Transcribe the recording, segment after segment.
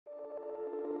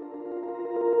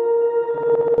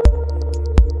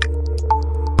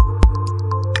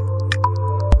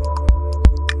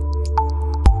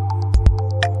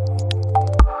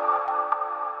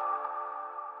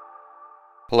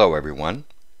Hello everyone.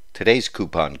 Today's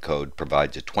coupon code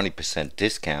provides a 20%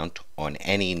 discount on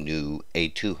any new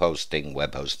A2 Hosting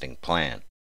web hosting plan.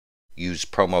 Use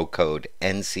promo code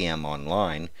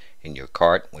NCMOnline in your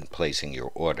cart when placing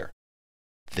your order.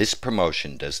 This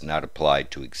promotion does not apply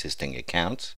to existing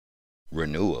accounts,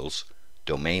 renewals,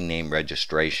 domain name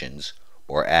registrations,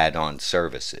 or add-on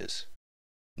services.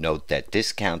 Note that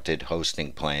discounted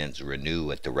hosting plans renew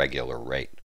at the regular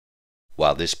rate.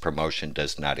 While this promotion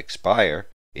does not expire,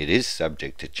 it is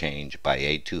subject to change by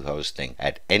A2 Hosting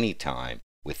at any time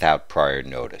without prior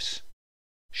notice.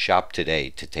 Shop today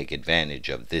to take advantage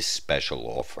of this special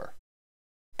offer.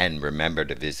 And remember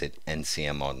to visit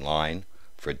NCM Online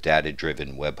for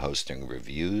data-driven web hosting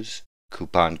reviews,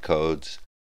 coupon codes,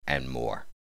 and more.